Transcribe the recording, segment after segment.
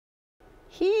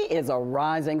is a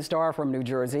rising star from New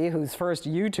Jersey whose first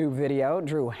YouTube video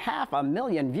drew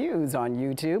 500,000 views on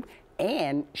YouTube,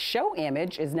 and Show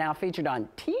Image is now featured on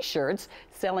t-shirts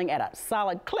selling at a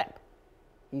solid clip.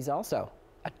 He's also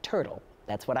a turtle.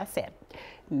 That's what I said.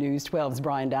 News 12's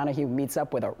Brian Donahue meets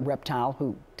up with a reptile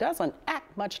who doesn't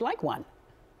act much like one.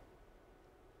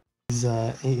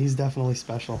 He's definitely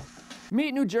special.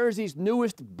 Meet New Jersey's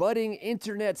newest budding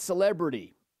internet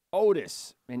celebrity,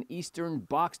 Otis, an eastern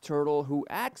box turtle who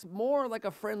acts more like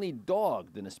a friendly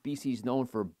dog than a species known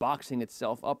for boxing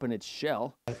itself up in its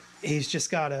shell. He's just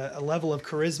got a level of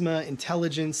charisma,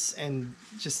 intelligence, and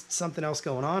just something else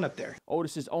going on up there.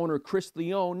 Otis's owner, Chris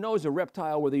Leone, knows a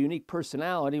reptile with a unique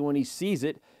personality when he sees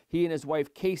it. He and his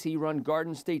wife, Casey, run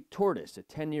Garden State Tortoise, a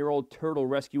 10-year-old turtle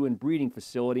rescue and breeding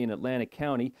facility in Atlantic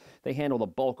County. They handle the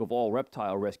bulk of all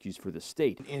reptile rescues for the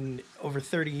state. In over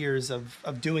 30 years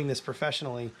of doing this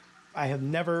professionally, I have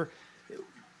never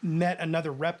met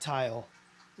another reptile,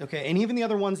 okay, and even the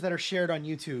other ones that are shared on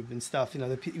YouTube and stuff,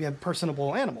 you have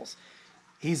personable animals.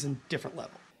 He's a different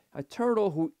level. A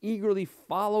turtle who eagerly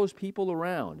follows people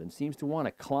around and seems to want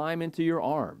to climb into your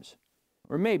arms.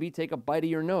 Or maybe take a bite of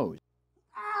your nose.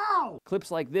 Ow!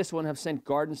 Clips like this one have sent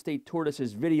Garden State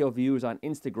Tortoise's video views on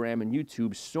Instagram and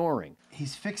YouTube soaring.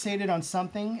 He's fixated on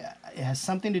something. It has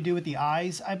something to do with the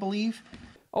eyes, I believe.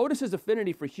 Otis's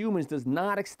affinity for humans does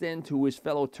not extend to his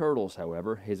fellow turtles,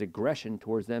 however. His aggression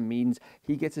towards them means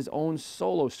he gets his own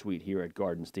solo suite here at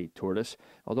Garden State Tortoise,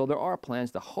 although there are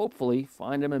plans to hopefully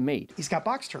find him a mate. He's got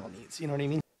box turtle needs, you know what I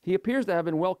mean? He appears to have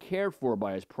been well cared for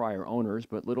by his prior owners,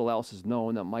 but little else is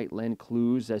known that might lend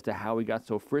clues as to how he got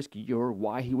so frisky or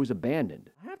why he was abandoned.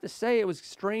 I have to say it was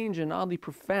strange and oddly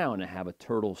profound to have a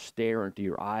turtle stare into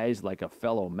your eyes like a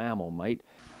fellow mammal might.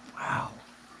 Wow.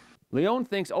 Leone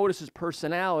thinks Otis's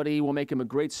personality will make him a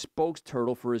great spokes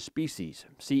turtle for his species.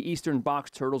 See, eastern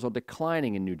box turtles are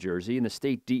declining in New Jersey, and the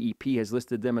state DEP has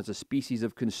listed them as a species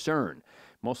of concern,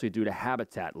 mostly due to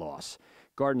habitat loss.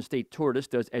 Garden State Tortoise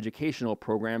does educational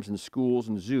programs in schools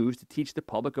and zoos to teach the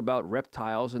public about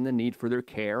reptiles and the need for their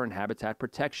care and habitat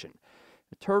protection.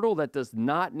 A turtle that does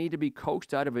not need to be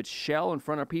coaxed out of its shell in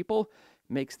front of people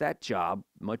makes that job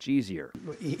much easier.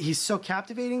 He's so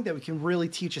captivating that we can really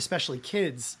teach, especially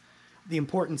kids, the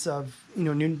importance of,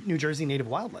 New Jersey native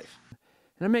wildlife.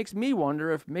 And it makes me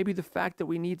wonder if maybe the fact that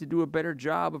we need to do a better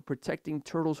job of protecting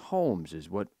turtles' homes is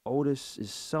what Otis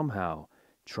is somehow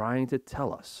trying to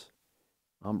tell us.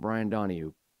 I'm Brian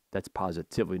Donahue. That's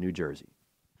Positively New Jersey.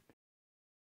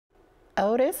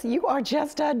 Otis, you are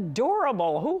just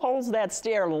adorable. Who holds that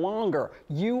stare longer,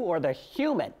 you or the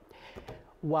human?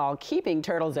 While keeping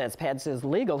turtles as pets is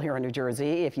legal here in New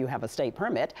Jersey if you have a state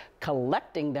permit,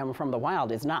 collecting them from the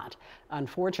wild is not.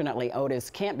 Unfortunately, Otis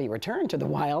can't be returned to the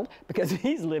wild because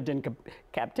he's lived in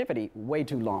captivity way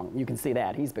too long. You can see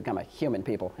that. He's become a human,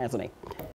 people, hasn't he?